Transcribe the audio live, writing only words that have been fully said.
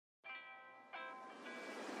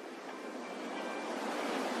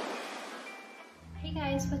Hey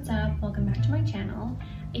guys, what's up? Welcome back to my channel.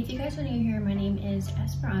 If you guys are new here, my name is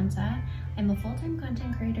Esperanza. I'm a full-time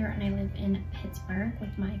content creator and I live in Pittsburgh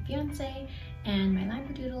with my fiance and my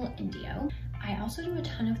labradoodle Indio. I also do a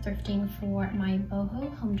ton of thrifting for my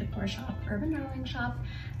boho home decor shop, Urban Darling shop,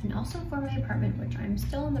 and also for my apartment, which I'm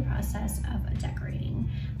still in the process of decorating.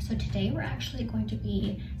 So today we're actually going to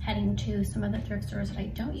be heading to some of the thrift stores that I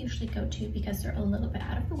don't usually go to because they're a little bit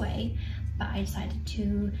out of the way, but I decided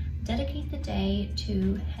to dedicate the day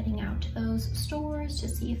to heading out to those stores to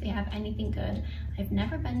see if they have anything good. I've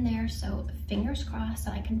never been there, so fingers crossed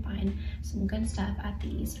that I can find some good stuff at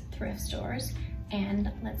these thrift stores.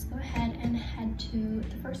 And let's go ahead and head to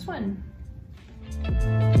the first one.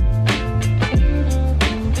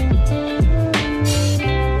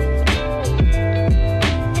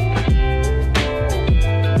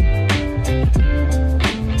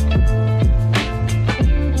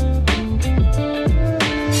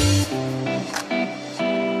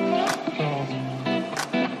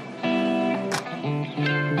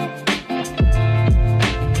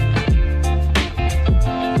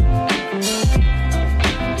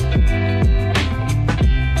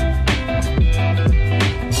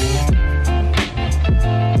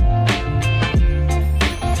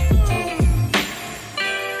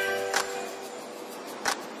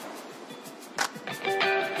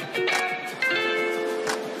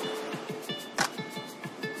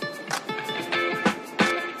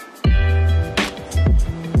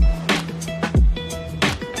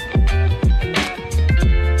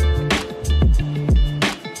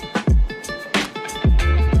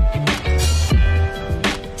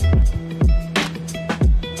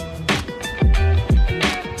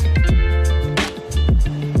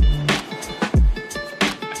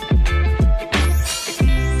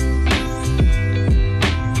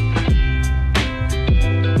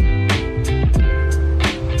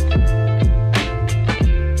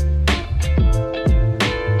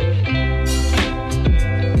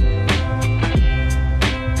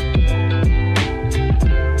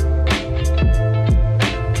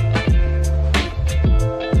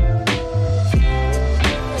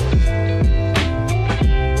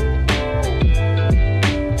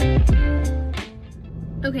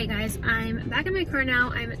 Okay guys, I'm back in my car now.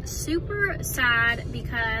 I'm super sad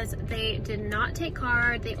because they did not take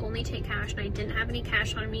card, they only take cash, and I didn't have any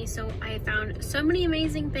cash on me, so I found so many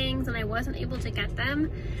amazing things and I wasn't able to get them.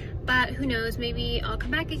 But who knows, maybe I'll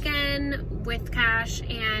come back again with cash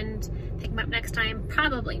and pick them up next time.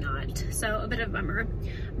 Probably not, so a bit of a bummer.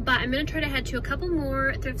 But I'm gonna try to head to a couple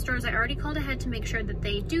more thrift stores. I already called ahead to make sure that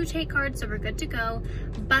they do take cards, so we're good to go.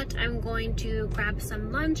 But I'm going to grab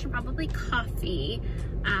some lunch and probably coffee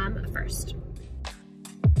first.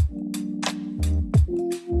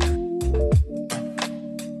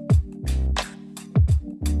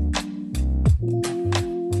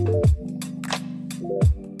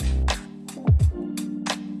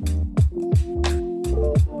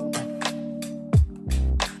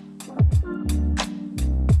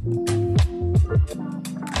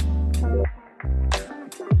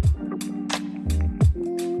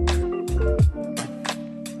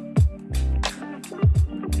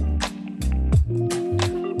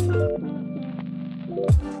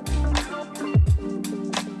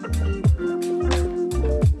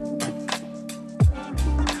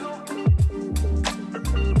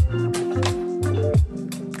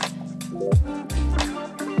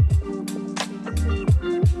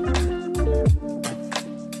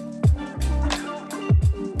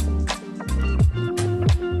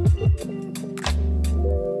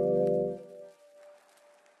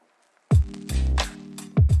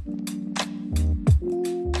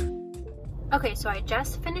 Okay, so I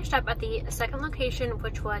just finished up at the second location,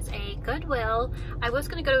 which was a Goodwill. I was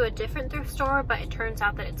going to go to a different thrift store, but it turns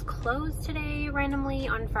out that it's closed today randomly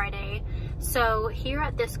on Friday. So here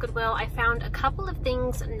at this Goodwill, I found a couple of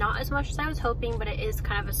things, not as much as I was hoping, but it is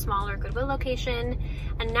kind of a smaller Goodwill location.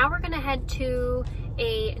 And now we're going to head to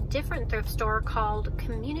a different thrift store called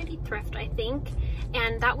Community Thrift, I think.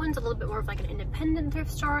 And that one's a little bit more of like an independent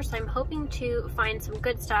thrift store, so I'm hoping to find some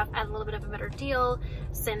good stuff at a little bit of a better deal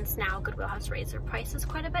since now Goodwill has raised their prices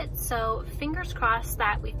quite a bit. So fingers crossed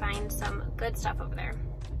that we find some good stuff over there.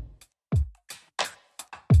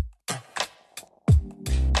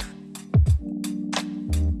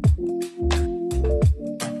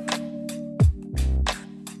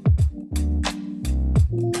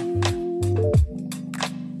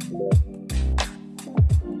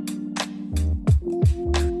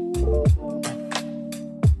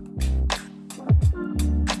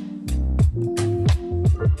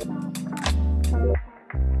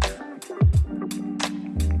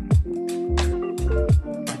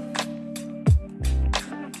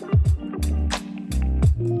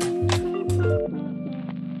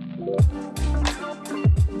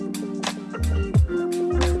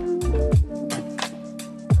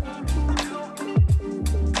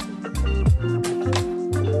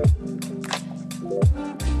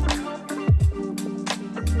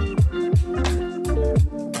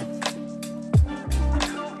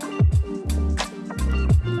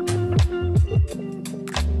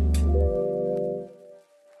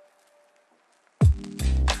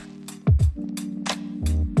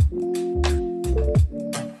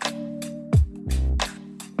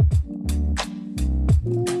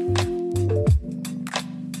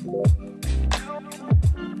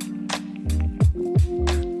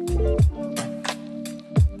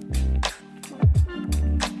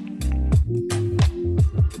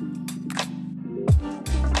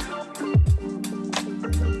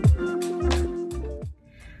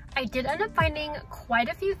 I did end up finding quite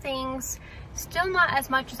a few things, still not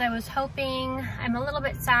as much as I was hoping. I'm a little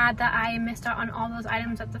bit sad that I missed out on all those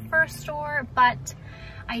items at the first store, but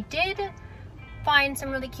I did find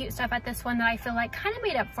some really cute stuff at this one that I feel like kind of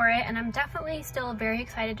made up for it, and I'm definitely still very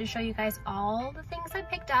excited to show you guys all the things I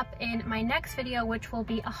picked up in my next video, which will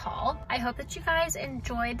be a haul. I hope that you guys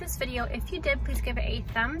enjoyed this video. If you did, please give it a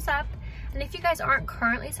thumbs up. And if you guys aren't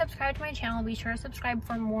currently subscribed to my channel, be sure to subscribe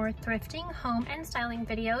for more thrifting, home, and styling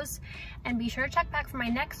videos. And be sure to check back for my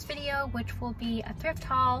next video, which will be a thrift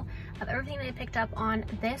haul of everything that I picked up on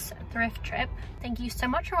this thrift trip. Thank you so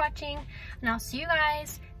much for watching, and I'll see you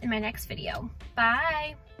guys in my next video.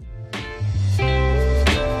 Bye!